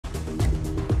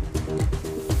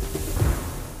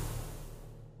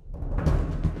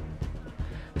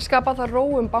Skapa þarf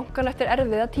ró bankann eftir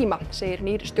erfiða tíma, segir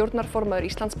nýr stjórnarformaður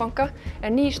Íslandsbanka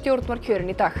en ný stjórn var kjörin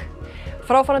í dag.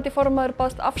 Fráfarandi formaður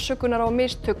baðst afsökunar á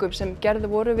mistökum sem gerð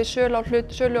voru við sölu á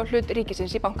hlut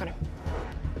ríkisins í bankanum.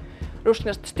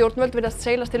 Rússnesk stjórnvöld virðast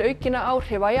seilast til aukinna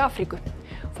áhrifa í Afríku.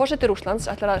 Forseti Rússlands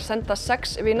ætlar að senda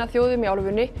 6 vinaþjóðum í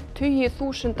álfunni tugi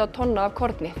þúsunda tonna af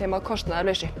korni þeim að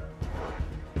kostnaðarlausu.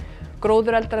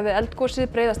 Gróðureldar við eldgosið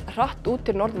breiðast hratt út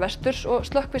til norðvesturs og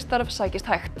slökkvistarf sækist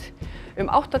hægt.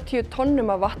 80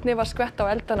 tonnum af vatni var skvett á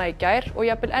eldana í gær og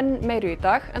jafnvel enn meiru í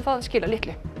dag en það skilar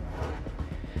litlu.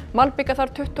 Malbika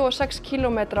þarf 26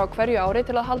 kílómetra á hverju ári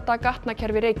til að halda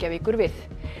gatnakerfi Reykjavíkur við.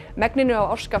 Megninu á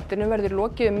ársskammtinum verður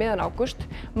lokið miðjan ágúst,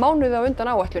 mánuði á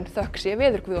undan áætlun þökk sé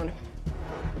veðurguðunum.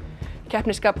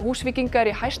 Keppnisskap Húsvíkinga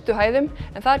í hæstu hæðum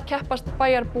en þar keppast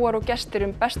bæjarbúar og gestir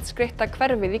best skreytta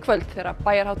hverfið í kvöld þegar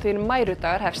bæjarhátíðin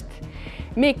Mærudagar hefst.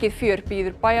 Mikið fjör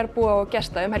býður bæjarbúa og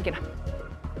gesta helgina.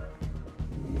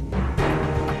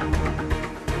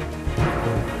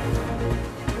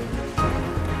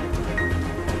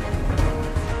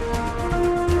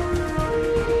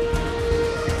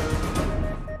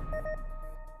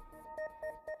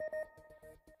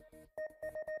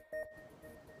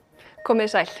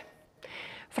 Komið sæl.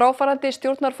 Fráfarandi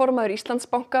stjórnarformaður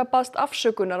Íslandsbanka baðst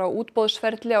afsökunar á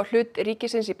útboðsferli á hlut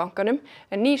ríkisins í bankanum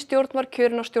en ný stjórn var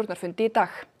kjörin á stjórnarfundi í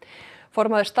dag.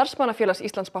 Formaður starfsmannafélags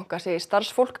Íslandsbanka segir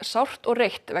starfsfólk sárt og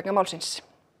reitt vegna málsins.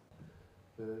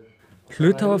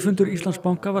 Hluthafafundur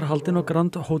Íslandsbanka var haldinn á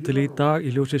Grand Hóteli í dag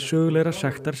í ljósi sögulegra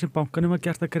sektar sem bankanum var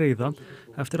gert að greiða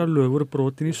eftir að lög voru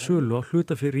brotin í sölu á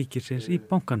hlutafé ríkisins í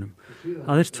bankanum.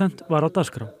 Aðeins tvennt var á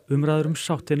dagskrá, umræður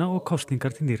sáttina og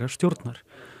kosningar til nýrrar stjórnar.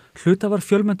 Hluthafar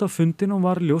fjölmennt á fundin og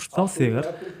var ljóst þá þegar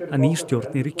að ný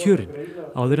stjórn í kjörin.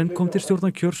 Áður en kom til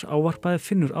stjórnarkjörs ávarpaði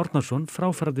Finnur Árnason,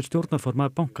 fráfarandi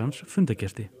stjórnarformaður bankans,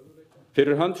 fundagesti.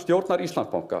 Fyrir hönd stjórnar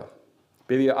Íslandsbanka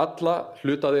bið ég alla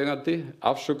hlutaðeigandi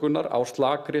afsökunar á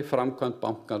slakri framkvæmd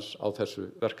bankans á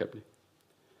þessu verkefni.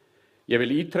 Ég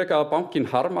vil ítreka að bankinn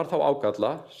harmar þá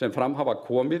ágalla sem fram hafa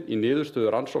komið í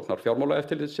niðurstöðu rannsóknar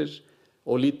fjármálaeftirlitsins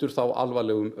og lítur þá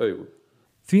alvarlegum augum.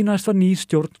 Því næst var ný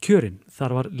stjórn kjörin.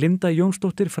 Þar var Linda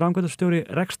Jónsdóttir, framkvæmdastjóri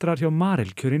rekstrar hjá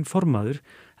Marel kjörin formaður,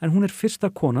 en hún fyrsta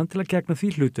konan til að gegna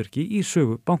því hlutverki í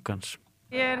sögu bankans.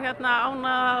 Ég ánægð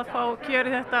að fá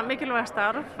kjörið þetta mikilvæga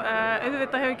starf.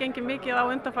 Auðvitað hefur gengið mikið á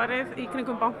undanfarið í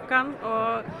kringum bankan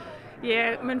og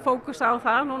ég mun fókusa á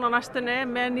það núna á næstunni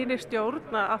með nýrri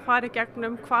stjórn að fara í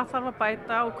gegnum hvað þarf að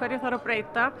bæta og hverju þarf að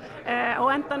breyta. Á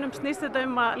endanum snýst þetta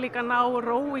að líka ná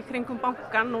ró í kringum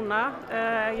bankan núna.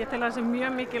 Ég tel að það sé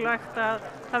mjög mikilvægt að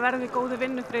það verði góði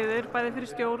vinnufriður bæði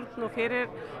fyrir stjórn og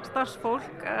fyrir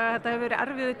starfsfólk. Þetta hefur verið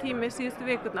erfiður tími síðustu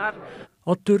vikurnar.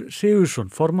 Oddur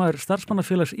Sigurðsson, formaður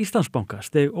starfsmannafélags Íslandsbanka,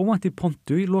 steig óvænt í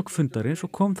pontu í lok fundarins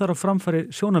og kom þar á framfæri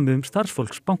sjónarmiðum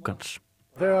starfsfólks bankans.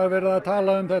 Þegar verið að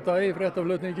tala þetta í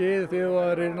fréttaflutningi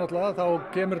þá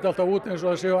kemur þetta alltaf út eins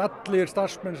og að séu allir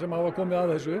starfsmenn sem hafa komið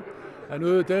að þessu. En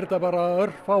auðvitað þetta bara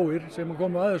örfáir sem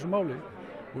komið að þessu máli.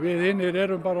 Og við hinnir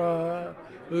erum bara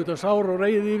auðvitað sár og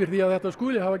reiði yfir því að þetta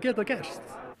skuli hafa getað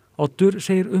gerst. Oddur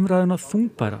segir umræðuna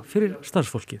þungbæra fyrir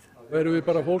starfsfólkið. Erum við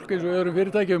bara fólk eins og öðrum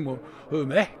fyrirtækjum og höfum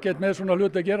ekkert með svona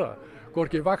hlut að gera.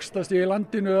 Hvorki vaxtast í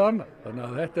landinu eða annað. Þannig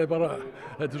að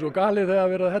þetta er svo galið þegar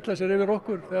verið að hella sér yfir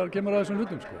okkur þegar kemur að þessum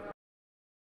hlutum.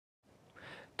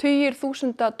 Tugir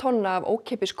þúsunda tonna af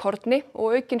ókeypis korni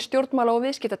og aukin stjórnmála og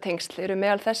viðskiptatengsl eru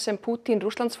meðal þess sem Pútín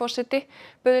Rússlandsforseti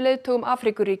bauð leiðtogum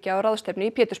Afríkuríkja á ráðstefnu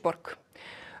í Pétursborg.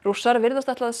 Rússar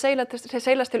virðast ætla að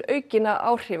seilast til aukinna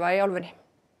áhrifa í álfunni.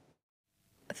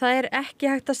 Það ekki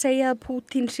hægt að segja að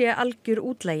Pútín sé algjör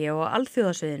útlægi á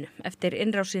alþjóðasviðinu eftir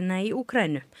innrásina í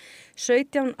Úkraínu.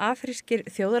 17 afrískir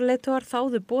þjóðarleiðtogar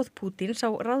þáðu boð Pútíns á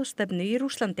ráðstefnu í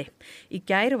Rússlandi. Í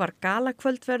gær var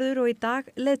galakvöldverður og í dag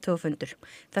leiðtogafundur,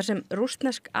 þar sem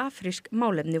rússnesk-afrísk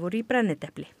málefni voru í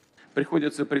brennidepli.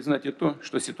 Приходится признать и то,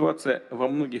 что ситуация во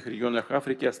многих регионах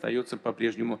Африки остается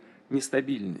по-прежнему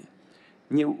нестабильной.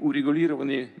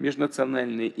 Неурегулированные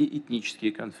межнациональные и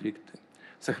этнические конфликты.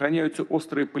 Сохраняются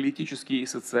острые политические и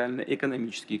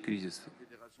социально-экономические кризисы.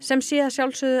 Sem sé að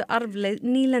sjálfsögðu arfleið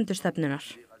nýlendustefnunar.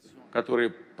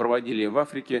 Которые проводили в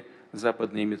Африке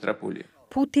западные метрополии.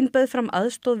 Pútín bauð fram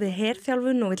aðstoð við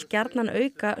herþjálfun og vill gjarnan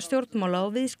auka stjórnmála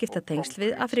og viðskiptatengsl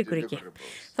við Afríkuríki.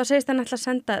 Þá segist hann ætla að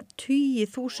senda tugi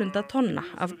þúsunda tonna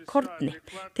af korni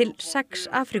til 6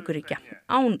 Afríkuríkja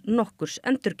án nokkurs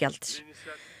endurgjalds.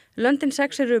 Löndin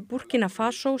 6 eru Burkina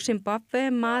Faso, Zimbabwe,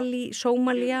 Mali,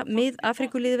 Sómalía,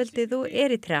 Mið-Afríkulýðveldið og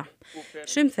Eritrea.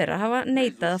 Sum þeirra hafa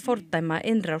neitað að fordæma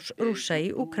innrás Rússa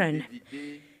í Úkraínu.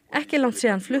 Ekki langt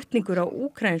síðan flutningur á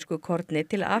úkraínsku korni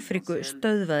til Afríku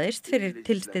stöðvaðist fyrir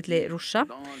tilstilli Rússa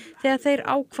þegar þeir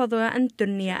ákváðu að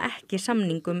endurnýja ekki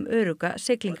samningum örugga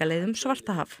siglingaleiðum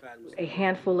Svartahaf. A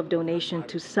handful of donation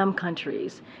to some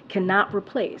countries cannot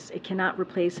replace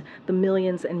the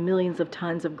millions and millions of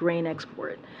tons of grain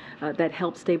export that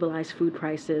help stabilize food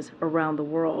prices around the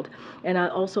world. And I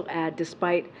also add,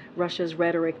 despite Russia's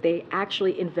rhetoric, they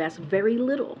actually invest very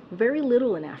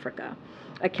little in Africa,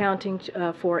 accounting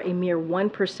for a mere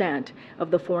 1% of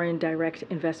the foreign direct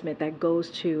investment that goes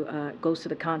to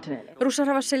the continent. Rússar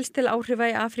hafa selst til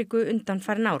áhrifa í Afríku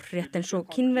undanfarin ár, rétt eins og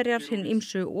Kínverjar hin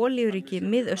ýmsu olíuríki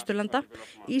Miðausturlanda,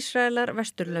 Ísraelar,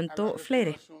 Vesturlönd og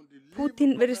fleiri.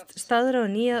 Pútín virðist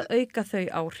staðráðinn í að auka þau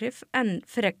áhrif enn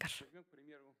frekar.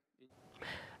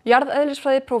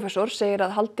 Jarðeðlisfræði prófessor segir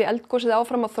að haldi eldgosið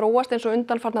áfram að þróast eins og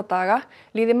undanfarna daga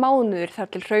líði mánuður þar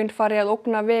til hraun fari að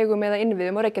ógna vegum eða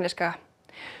innviðum á Reykjanesskaga.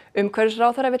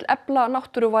 Umhverfisráðherra vill efla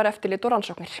náttúruvareftirlit og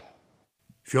rannsóknir.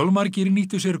 Fjölmargir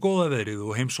nýttu sér góða veðrið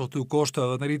og heimsóttu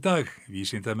gosstöðvarnar í dag.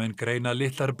 Vísindamenn greina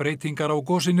litlar breytingar á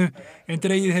gosinu en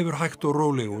dregið hefur hægt og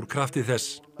rólega úr krafti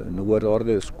þess. Nú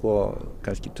orðið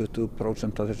kannski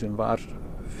 20% af þessum var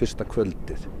fyrsta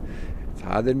kvöldið.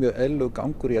 Það mjög eðlilegur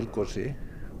gangur í eldgosi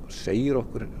og segir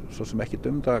okkur svo sem ekki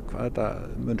það hvað þetta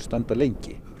mun standa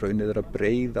lengi. Hraunið að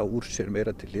breiða úr sér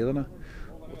meira til hliðana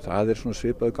og það svona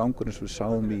svipaður gangur eins og við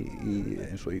sáum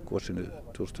eins og í gosinu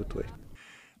 2021.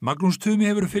 Magnús Tumi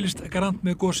hefur fylgst grannt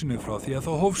með gosinu frá því að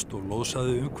þá hófst og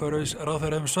lóðsaði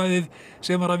umhverfisráðherra svæðið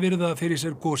sem var að virða fyrir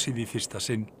sér gosið í fyrsta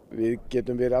sinn. Við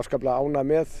getum verið afskaplega ánægð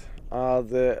með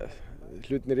að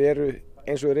hlutirnir eru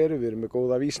eins og þeir eru. Við erum með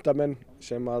góða vísindamenn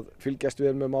sem að fylgjast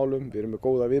vel með málum, við erum með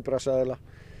góða viðbragðsaðila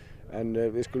en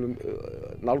við skulum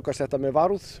nálgast þetta með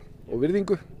varúð og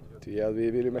virðingu því að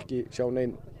við viljum ekki sjá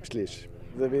nein slys.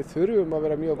 Við þurfum að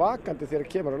vera mjög vakandi þegar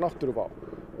kemur að náttúruvá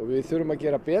og við þurfum að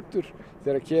gera betur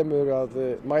þegar kemur að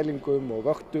mælingum og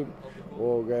vöktum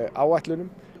og áætlunum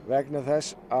vegna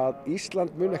þess að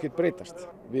Ísland mun ekkert breytast.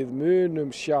 Við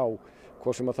munum sjá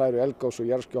hvort sem að það eru eldgos og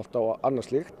jarðskjálfta og annað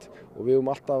slíkt og við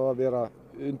alltaf að vera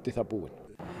undir það búin.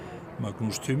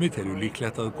 Magnús Tumi telur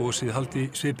líklegt að gosið haldi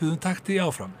svipuðum takti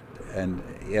áfram. En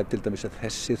ef til dæmis að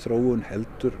þessi þróun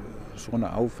heldur svona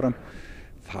áfram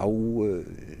þá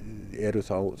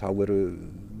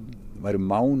væru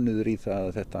mánuður í það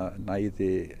að þetta næði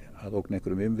að ógna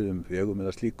einhverjum innviðum, vegum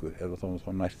eða slíku ef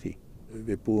þá nær því.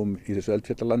 Við búum í þessu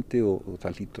eldfjallalandi og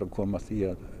það hlýtur að koma því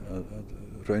að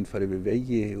hraun fari við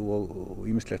vegi og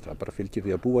ýmislegt það bara fylgir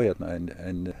því að búa hérna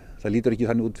en það lítur ekki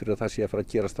þannig út fyrir að það sé að fara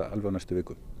að gerast alveg á næstu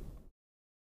viku.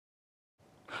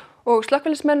 Og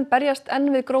slökkviliðsmenn berjast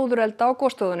enn við gróðurelda á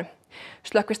gosstöðunum.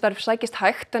 Slökkvistarf sækist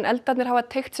hægt en eldarnir hafa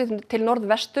teygt sig til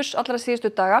norðvesturs allra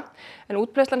síðustu daga en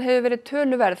útbreiðslan hefur verið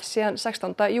töluverð síðan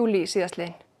 16. júlí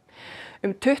síðastliðinn.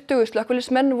 20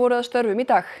 slökkviliðsmenn voru að störfum í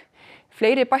dag.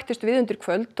 Fleiri bættust við undir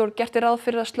kvöld og gert ráð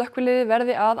fyrir að slökkviliðið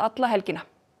verði að alla helgina.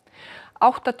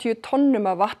 80 tonnum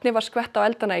af vatni var skvett á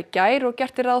eldana í gær og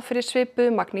gert ráð fyrir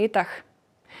svipuðu magni í dag.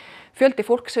 Fjöldi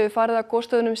fólks hefur farið að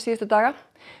gosstöðunum síðustu daga.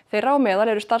 Þeirra á meðal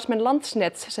eru starfsmenn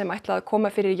Landsnets sem ætla að koma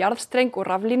fyrir jarðstreng og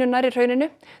raflínu nærri hrauninu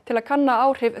til að kanna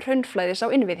áhrif hraunflæðis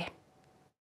á innviði.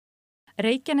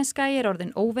 Reykjanesskagi er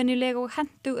orðin óvenjuleg og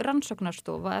hentug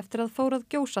rannsóknarstofa eftir að fór að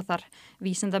gjósa þar.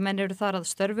 Vísindamenn eru þar að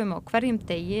störfum á hverjum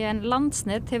degi en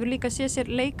Landsnet hefur líka séð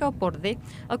sér leika á borði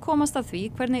að komast að því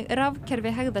hvernig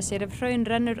rafkerfi hegða sér ef hraun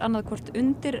rennur annaðhvort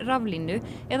undir raflínu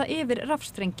eða yfir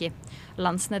rafstrengi.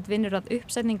 Landsnet vinnur að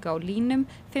uppsetninga á línum,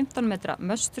 15 metra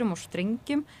möstrum og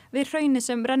strengjum við hrauni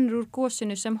sem rennur úr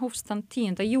gosinu sem hófst þann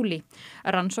 10. júlí.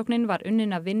 Rannsóknin var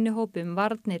unnin af vinnuhópi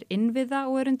varnir innviða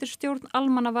og er undir stjórn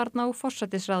almannavarna og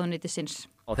forsætisráðuneytisins.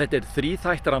 Þetta er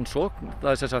þríþætt rannsókn,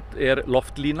 það er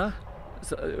loftlína,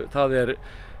 það er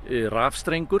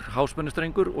rafstrengur,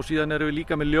 háspennustrengur og síðan erum við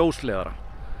líka með ljósleiðara.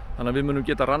 Þannig að við munum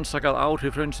geta rannsakað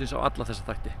áhrif hraunsins á alla þessa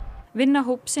þætti. Vinna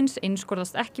hópsins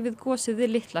einskorðast ekki við gosið við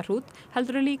Litla-Hrút,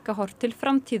 heldur er líka horft til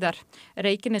framtíðar.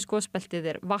 Reykjanesgosbeltið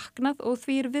er vaknað og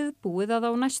því er viðbúið að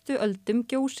á næstu öldum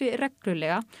gjósi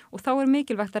reglulega og þá er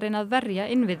mikilvægt að reyna að verja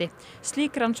innviði.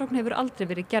 Slík rannsókn hefur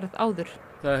aldrei verið gerð áður.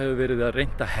 Það hefur verið að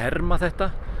reynda að herma þetta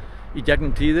í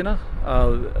gegnum tíðina,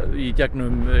 í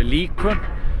gegnum líkön,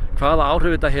 hvaða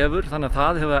áhrif þetta hefur, þannig að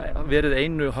það hefur verið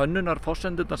einu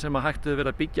hönnunarforsendurnar sem að hægt hefur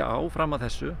verið að byggja á fram að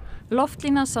þessu.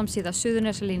 Loftlína samsíða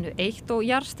Suðurnesjalínu 1 og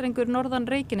jarðstrengur norðan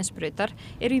Reykjanesbrautar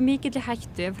eru í mikilli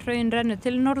hættu ef hraun rennur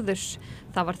til norðurs.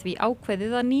 Það var því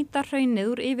ákveðið að nýta hraunið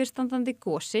úr yfirstandandi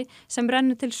gosi sem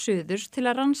rennur til suðurs til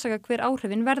að rannsaka hver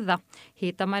áhrifin verða.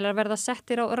 Hitamælar verða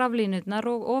settir á raflínurnar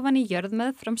og ofan í jörð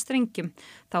meðfram strengjum.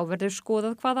 Þá verður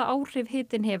skoðað hvaða áhrif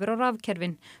hitinn hefur á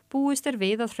rafkerfin. Búist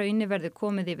við að hraunið verður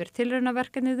komið yfir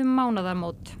tilraunaverkefnið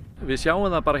mánaðamót. Við sjáum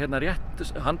það bara hérna rétt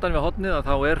handan við hornið að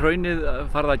þá hraunið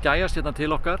farið að gæjast hérna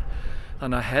til okkar.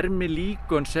 Þannig að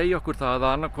hermilíkön segja okkur það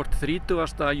að annarkvort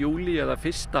 30. júlí eða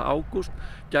 1. ágúst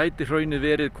gæti hraunið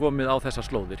verið komið á þessar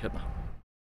slóðir hérna.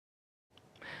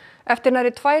 Eftir nærri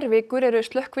 2 vikur eru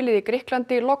slökkvilið í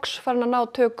Grikklandi loks farin að ná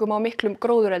tökum á miklum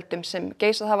gróðureldum sem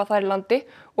geisað hafa þar í landi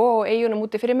og á eyjunum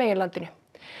úti fyrir meginlandinu.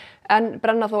 En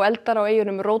brenna þó eldar á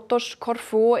eyjunum Ródos,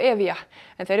 Korfú og Evía,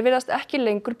 en þeir virðast ekki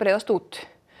lengur breiðast út.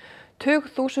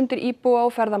 Tugþúsundir íbúa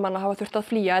og ferðamanna hafa þurft að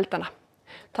flýja eldana.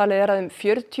 Talið að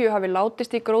 40 hafi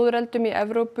látist í gróðureldum í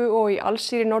Evrópu og í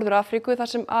Alsír í Norður-Afríku þar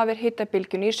sem af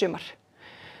hitabylgjunni í sumar.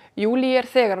 Júlí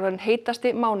þegar orðinn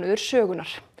heitasti mánuður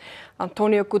sögunar.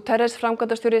 Antonio Guterres,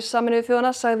 framkvæmdastjóri Sameinuðu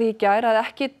þjóðanna, sagði í gær að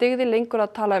ekki dygði lengur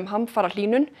að tala hamfara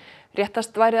hlýnun,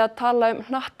 réttast væri að tala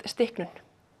hnattstiknun.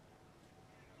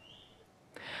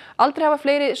 Aldrei hafa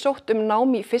fleiri sótt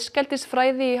nám í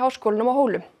fiskeldisfræði í háskólanum á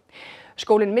Hólum.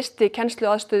 Skólinn misti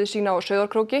kennsluaðstöðu sína á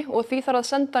Sauðárkróki og því þarf að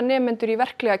senda nemendur í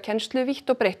verklega kennslu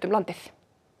vítt og breitt landið.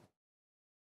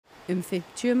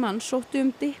 50 manns sóttu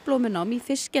diplómunám í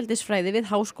fiskeldisfræði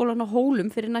við háskólan á Hólum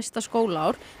fyrir næsta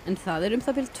skólaár, en það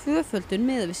það bil 2-földun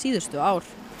miðað við síðustu ár.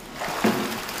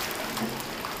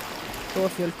 Þó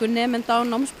að fjölgun nemenda á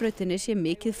námsbrautinni sé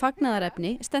mikið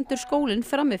fagnaðarefni, stendur skólinn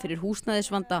frammi fyrir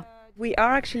húsnæðisvanda. We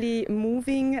are actually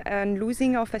moving and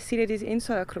losing our facilities in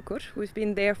Sauðárkrókur. We've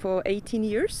been there for 18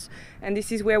 years, and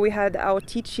this is where we had our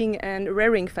teaching and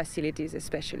rearing facilities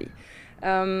especially.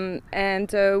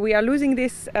 We are losing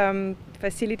these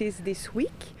facilities this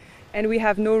week, and we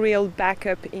have no real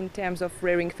backup in terms of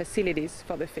rearing facilities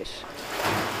for the fish.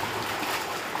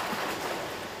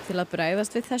 Til að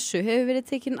bregðast við þessu hefur verið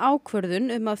tekin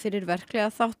ákvörðun að fyrir verklega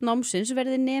þátt námsins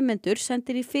verði nemendur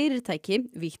sendir í fyrirtæki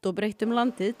vítt og breitt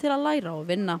landið til að læra og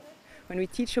vinna. When we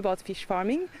teach about fish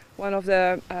farming, one of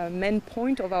the main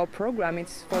point of our program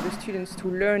is for the students to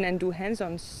learn and do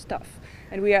hands-on stuff.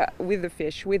 And we are with the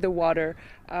fish, with the water,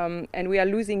 and we are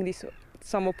losing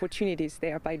some opportunities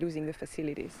there by losing the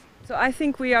facilities. So I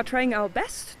think we are trying our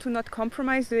best to not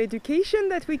compromise the education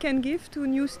that we can give to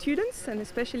new students, and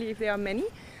especially if there are many.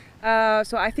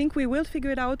 So I think we will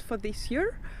figure it out for this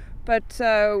year, but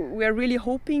we are really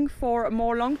hoping for a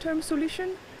more long-term solution.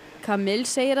 Camille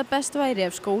segir að best væri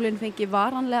ef skólinn fengi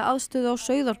varanlega aðstöðu á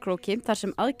Sauðárkróki þar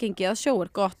sem aðgengi að sjó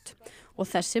gott. Og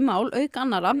þessi mál auk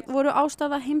annarra voru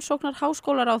ástæða heimsóknar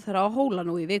háskólaráðherra á Hóla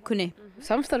nú í vikunni.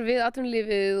 Samstarf við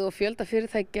atvinnulífið og fjölda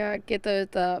fyrirtækja geta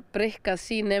auðvitað breikkað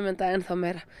sín nemenda ennþá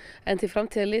meira. En til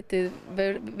framtíðar litið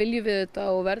viljum við auðvitað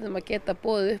og verðum að geta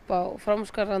boðið upp á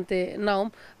framúrskarandi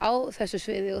nám á þessu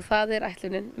sviði og það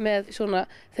ætlunin með svona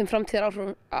þeim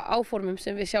framtíðar áformum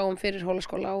sem við sjáum fyrir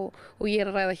Hólaskóla og ég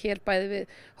að ræða hér bæði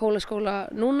við Hólaskóla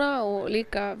núna og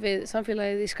líka við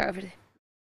samfélagið í Skagafirði.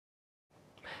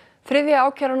 Þriðja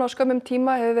ákæran á skömmum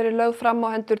tíma hefur verið lögð fram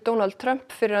á hendur Donald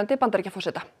Trump fyrrverandi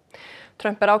Bandaríkjaforseta.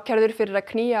 Trump ákærður fyrir að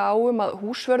knýja á að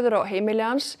húsvörður á heimili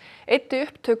hans eyddi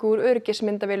upptöku úr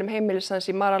öryggismyndavélum heimilis hans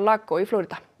í Mar-a-Lago í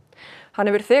Flórída. Hann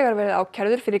hefur þegar verið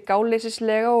ákærður fyrir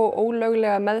gáleysislega og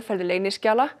ólöglega meðferð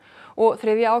leyniskjala og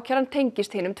þriðja ákæran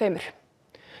tengist hinum tveimur.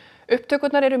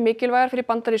 Upptökurnar eru mikilvægar fyrir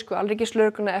bandarísku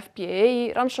alríkislögregluna FBI í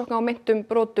rannsókn á meintum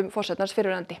brotum forsetans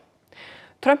fyrrverandi.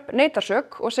 Trump neitar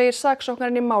sök og segir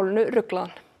saksóknarinn í málinu ruglaðan.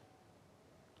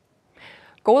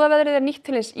 Góðaveðrið nýtt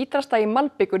til hins ítrasta í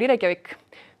malbikur í Reykjavík.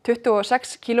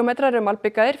 26 kílómetrar eru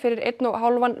malbikaðir fyrir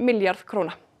 1,5 milljarð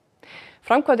króna.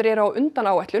 Framkvæmdir eru á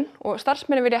undan áætlun og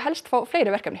starfsmenn vilja helst fá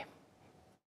fleiri verkefni.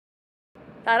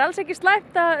 Það alls ekki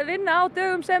slæmt að vinna á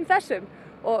dögum sem þessum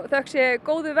og þökk sé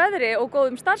góðu veðri og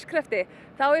góðum starfskrafti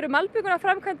þá eru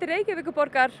malbikunarframkvæmdir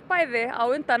Reykjavíkurborgar bæði á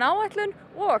undan áætlun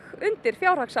og undir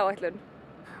fjárhagsáætlun.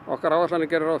 Okkar áætlanir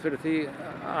gerir ráð fyrir því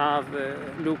að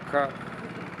ljúka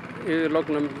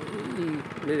yfirlognum í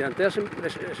miðjan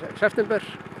september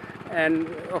en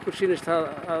okkur sýnist það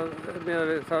að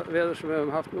með það veður sem við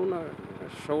höfum haft núna,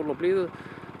 sól og blíðu,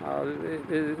 að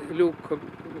við ljúkum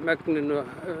megninu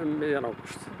miðjan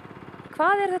ágúst.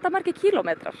 Hvað þetta margir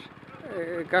kílómetrar?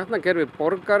 Gatnakerfi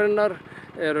borgarinnar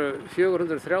eru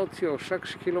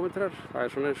 436 kílómetrar.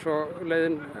 Það svona eins og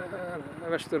leiðin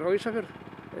vestur á Ísafjörð.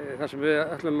 Það sem við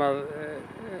ætlum að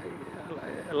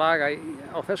laga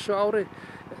á þessu ári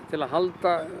til að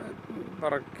halda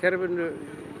bara kerfinu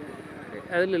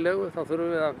eðlilegu, þá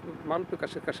þurfum við að malbika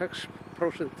ca.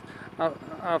 6%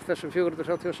 af þessum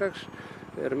 436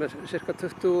 Við erum með cirka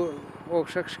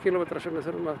 26 km sem við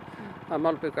þurfum að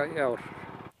malbika í ár.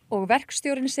 Og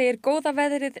verkstjórinn segir góða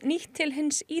veðrið nýtt til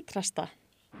hins ítrasta.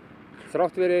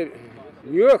 Þrátt verið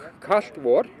mjög kalt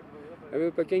vor, ef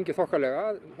við bara gengið þokkalega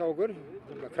hjá okkur,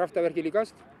 kraftaverki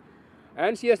líkast.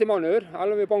 En síðasti mánuður,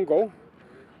 alveg við bongo.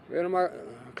 Við erum að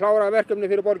klára verkefni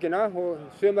fyrir borgina og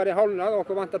sumari hálfnað og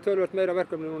okkur vantar töluvert meira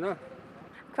verkefni núna.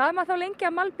 Hvað er maður þá lengi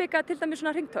að malbika til dæmis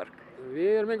svona hringtorg?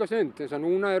 Við erum enga stund, þess að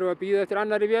núna erum við að bíða eftir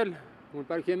annarri vél. Hún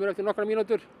bara kemur eftir nokkra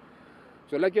mínútur.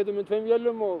 Svo leggjum við með 2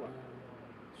 vélum og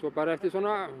svo bara eftir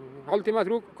svona hálftíma,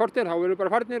 3 korter, þá erum við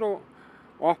bara farnir og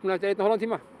opna eftir 1,5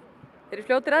 tíma. Eru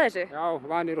fljótir að þessu? Já,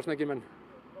 vanir og snöggir menn.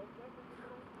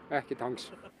 Ekki tangs.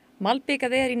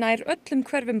 Malbikað er í nær öllum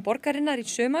hverfum borgarinnar í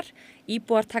sumar.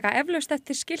 Íbúar taka eflaust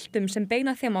eftir skiltum sem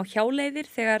beina þeim á hjáleiðir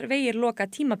þegar vegir loka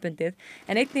tímabundið,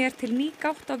 en einnig er til ný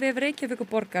gátt á vef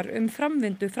Reykjavíkurborgar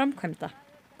framvindu framkvæmda.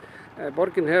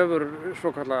 Borgin hefur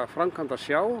svokallaða framkvæmda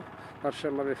sjá, þar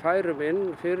sem við færum inn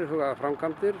fyrirhugaða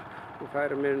framkvæmdir. Við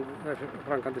færum inn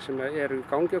framkvæmdir sem eru í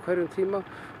gangi á hverjum tíma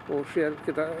og síðan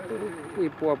geta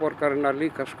íbúa borgarinnar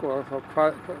líka skoða þá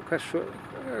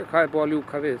hvað er búið að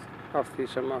ljúka við af því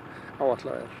sem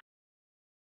áætlað er.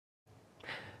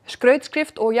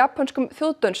 Skrautskrift og japönskum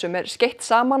þjóðdönsum er skeytt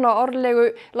saman á árlegu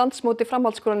landsmóti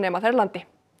framhaldsskólanema þar í landi.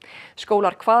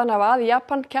 Skólar hvaðan af að í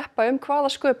Japan keppa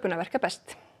hvaða sköpunarverk er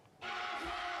best.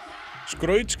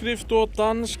 Skrautskrift og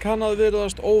dans kann að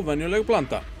virðast óvenjuleg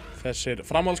blanda. Þessir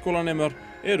framhaldsskólanemar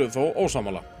eru þó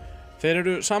ósammála. Þeir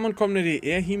eru samankomnir í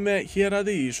Ehime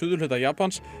héraði í suðurhluta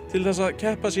Japans til þess að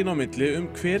keppa sín á milli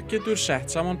hver getur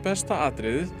sett saman besta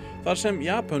atriðið þar sem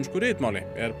japönsku ritmáli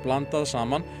er blandað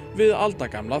saman við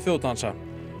aldagamla þjóðdansa.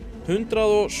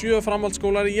 107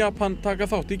 framhaldsskólar í Japan taka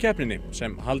þátt í keppninni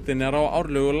sem haldin er á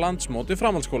árlegu landsmóti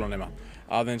framhaldsskólanema.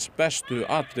 Aðeins bestu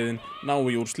atriðin ná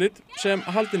í úrslit sem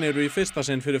haldin eru í fyrsta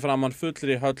sinn fyrir framan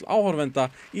fullri höll áhorfenda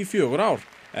í 4 ár.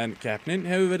 En keppnin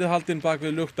hefur verið haldin bak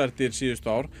við luktardyr síðustu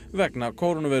ár vegna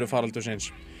kórónuveirufaraldursins.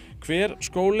 Hver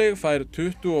skóli fær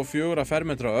 24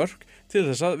 fermetra örk til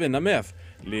þess að vinna með.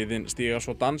 Liðin stíga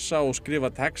svo dansa og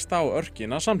skrifa texta á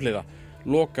örkina samhliða.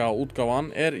 Loka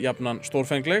útgáfan er jafnan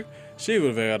stórfengleg.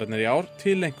 Sigurvegararnir í ár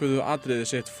tileinkuðu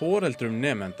atriði sitt foreldrum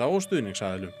nemenda og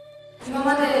stuðningsaðilum.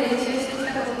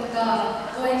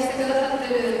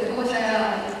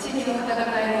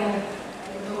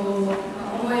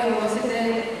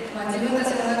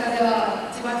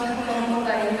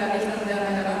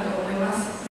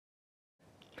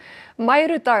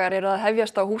 Mærudagar eru að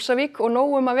hefjast á Húsavík og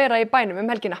nóg að vera í bænum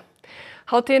helgina.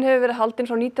 Hátíðin hefur verið haldin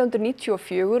frá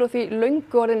 1994 og því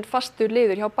löngu orðin fastur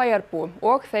liður hjá bæjarbúum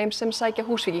og þeim sem sækja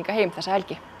Húsvíkinga heim þessa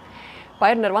helgi.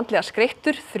 Bærinn er vandlega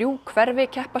skreyttur, 3 hverfi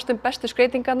keppast bestu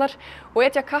skreytingarnar og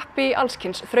etja kappi í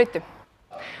allskyns þrautum.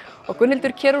 Og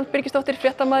Gunnhildur Kjerún Birgisdóttir,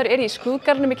 fréttamaður, í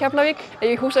skrúðgarðinum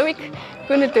í Húsavík.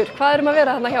 Gunnhildur, hvað erum að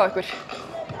vera þarna hjá ykkur?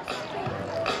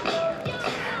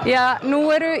 Já, nú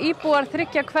eru íbúar 3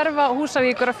 hverfa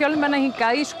Húsavíkur að fjölmenna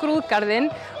hingað í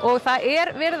skrúðgarðinn og það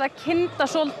er verið að kynda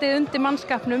svolítið undir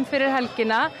mannskapnum fyrir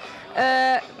helgina.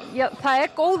 Það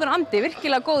er góður andi,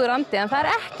 virkilega góður andi, en það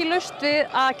er ekki laust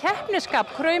við að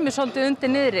keppnisskap kraumi svolítið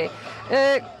undir niðri.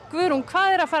 Guðrún,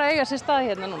 hvað er að fara að eiga sér stað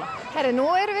hérna núna? Herri, nú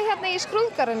erum við hérna í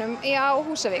skrúðgarðinum á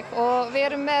Húsavík og við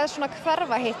erum með svona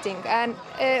hverfahitting, en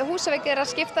Húsavík er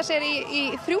að skipta sér í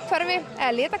 3 hverfi,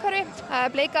 litakverfi,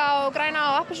 bleika og græna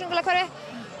og appelsínugula hverfi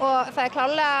og það er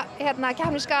klárlega hérna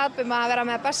keppnisskap að vera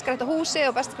með best skreytta húsi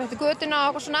og best skreytta götuna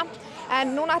og eitthvað svona,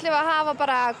 en núna ætlum við að hafa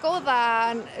bara góða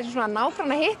svona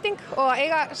nágranna hitting og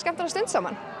eiga skemmtilega stund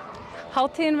saman.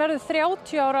 Hátíðin verður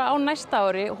 30 ára á næsta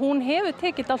ári. Hún hefur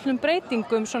tekið allum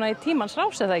breytingum svona í tímans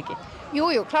rás, eða ekki? Jú,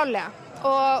 klárlega.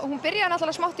 Og hún byrjaði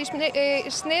náttúrulega smátt í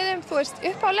sniðum,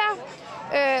 uppálega.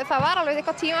 Það var alveg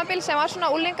eitthvað tímabil sem var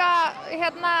svona unglinga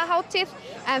hátíð,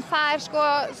 en það er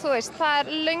það er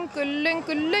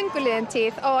löngu liðin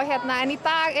tíð og en í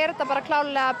dag er þetta bara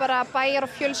klárlega bara bæjar-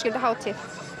 og fjölskyldu hátíð.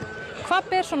 Hvað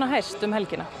ber svona hæst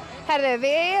helgina? Herðu,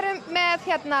 við erum með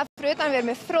fyrir utan, við erum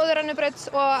með fróðurrennubraut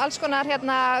og alls konar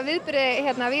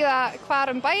viðburði víða hvar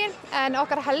bæinn, en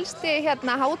okkar helsti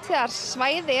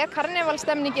hátíðarsvæði er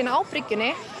karnevalstemningin á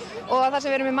bryggjunni og þar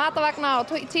sem við erum með matavagna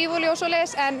og tífúli og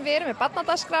svoleiðis, en við erum með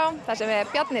barnadagskrá, þar sem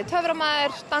við Bjarni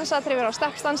töframaður, dansatrifur og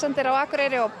steppstansendir á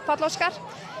Akureyri og Páll Óskar.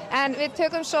 En við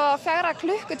tökum svo 4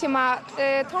 klukkutíma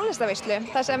tónlistaveislu,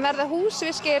 þar sem verða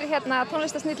húsvískir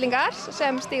tónlistasnillingar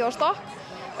sem stíga á stokk,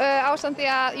 ásamt því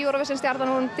að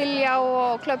Eurovision-stjarnan Dilja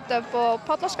og Club Dub og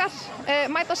Páll Óskar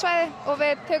mæta á svæði og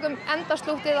við tökum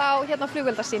endaslúttið á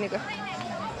flugvéldasýningu.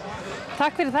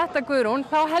 Takk fyrir þetta, Guðrún.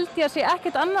 Þá held ég að sé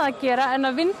ekkert annað að gera en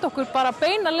að vinda okkur bara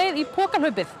beina leið í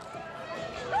pokahlaupið.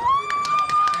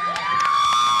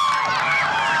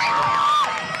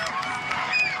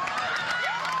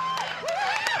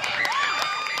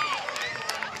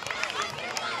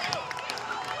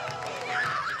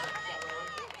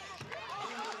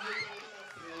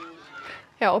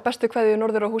 Já, og bestu kveðju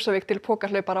norður á Húsavík til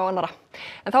pókarhlaupara og annara.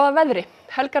 En þá að veðri.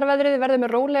 Helgarveðrið verður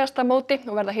með rólegasta móti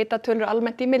og verða hitatölur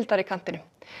almennt í mildari kantinu.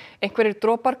 Einhverjir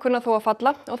dropar kunna þó að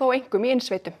falla og þó einkum í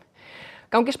innsveitum.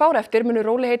 Gangi spár eftir munu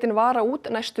rólegheitin vara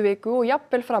út næstu viku og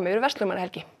jafnvel fram yfir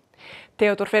verslunarmannahelgi.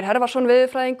 Theodór Freyr Hervarsson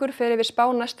veðurfræðingur fer yfir spá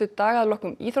næstu daga að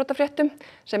loknum íþróttafréttum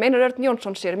sem Einar Örn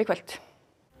Jónsson sér í kvöld.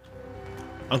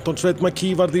 Anton Sveinn Maki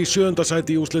varð í 7.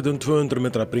 sæti í úrslitum 200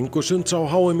 metra bringusunds á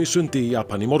HM í sundi í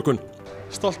Japan í morgun.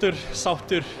 Stoltur,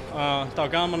 sáttur, það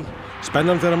var gaman.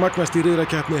 Spennan fer að magnast í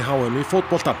riðlakeppni HM í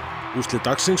fótbolta. Úrslit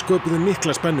dagsins sköpuðu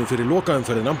mikla spennu fyrir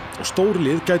lokaumferðina og stór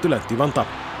lið gætu lent í vanda.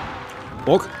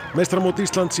 Og meistaramót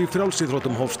Íslands í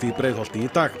frjálsíþróttum hófst í Breiðholti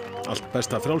í dag. Allt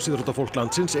besta frjálsíþróttafólk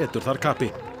landsins etur þar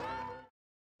kappi.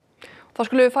 Þá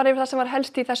skulum við fara yfir það sem var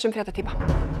helst í þessum fréttatíma.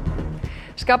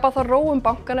 Skapa þarf ró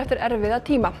bankana eftir erfiða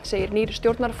tíma, segir nýr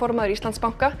stjórnarformaður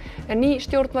Íslandsbanka, en ný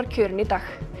stjórn var kjörin í dag.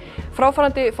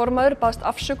 Fráfarandi formaður baðst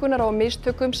afsökunar á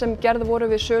mistökum sem gerð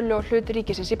voru við sölu og hlut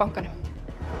ríkisins í bankanum.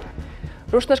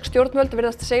 Rússnesk stjórnvöld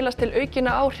virðast seilast til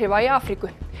aukinna áhrifa í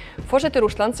Afríku. Forseti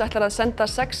Rússlands ætlar að senda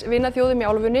 6 vinaþjóðum í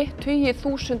álfunni tugi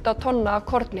þúsunda tonna af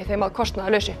korni þeim að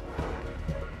kostnaðarlausu.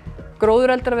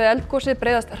 Gróðureldar við eldgosið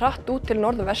breiðast hratt út til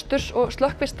norðvesturs og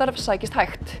slökkvistarf sækist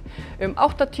hægt.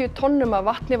 80 tonnum af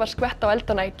vatni var skvett á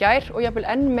eldana í gær og jafnvel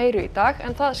enn meiru í dag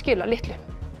en það skilar litlu.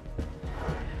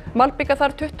 Malbika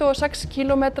þarf 26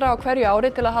 kílómetra á hverju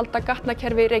ári til að halda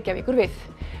gatnakerfi Reykjavíkur við.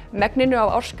 Megninu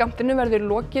af ársskammtinu verður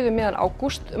lokið miðjan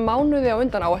ágúst, mánuði á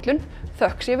undan áætlun,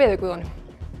 þökk sé veðurguðunum.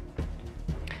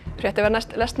 Fréttir verða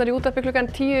næst lesnar í útvarpi klukkan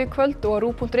 10 í kvöld og á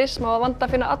rúv.is má að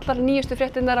vanda finna allar nýjustu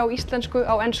fréttirnar á íslensku,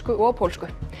 á ensku og á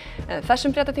pólsku. En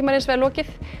þessum fréttatíma er lokið,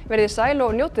 verið sæl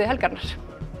og njótið helgarinnar.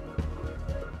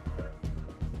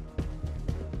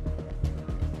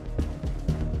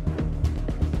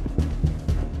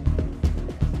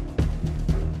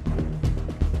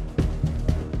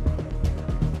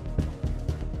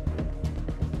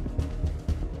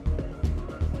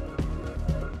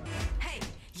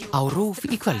 Á RÚV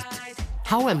í kvöld.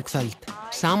 HM kvöld.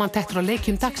 Samantektur á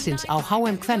leikjum dagsins á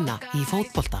HM kvenna í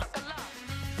fótbolta.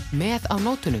 Með á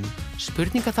nótunum.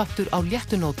 Spurningaþáttur á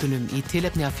léttunótunum í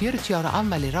tilefni af 40 ára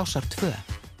afmæli Rásar 2.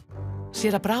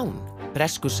 Séra Brown.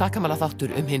 Breskur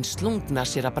sakamálaþáttur hinn slungna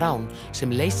Séra Brown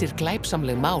sem leysir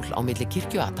glæpsamleg mál á milli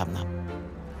kirkjuathafna.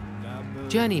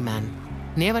 Journeyman.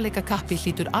 Nefaleikakappi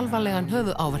hlýtur alvarlegan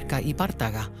höfuðáverka í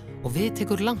bardaga og við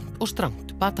tekur langt og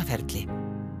strangt bataferli.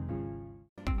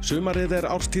 Sumarið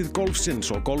árstíð golfsins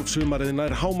og golfsumarið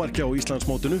nær hámarki á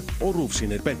Íslandsmótinu og RÚV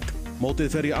sýnir beint. Mótið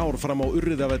fer í ár fram á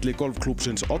Urriðavelli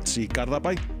golfklúbbsins Odds í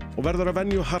Garðabæ og verður að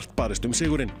venju hart barist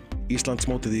sigurinn.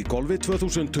 Íslandsmótið í golfi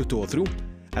 2023,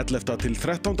 11. til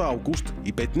 13. ágúst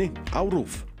í beinni á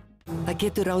RÚV. Það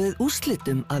getur ráðið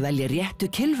úrslitum að velja réttu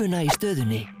kylfuna í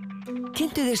stöðunni.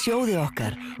 Kynntu þér sjóði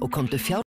okkar og komdu fjár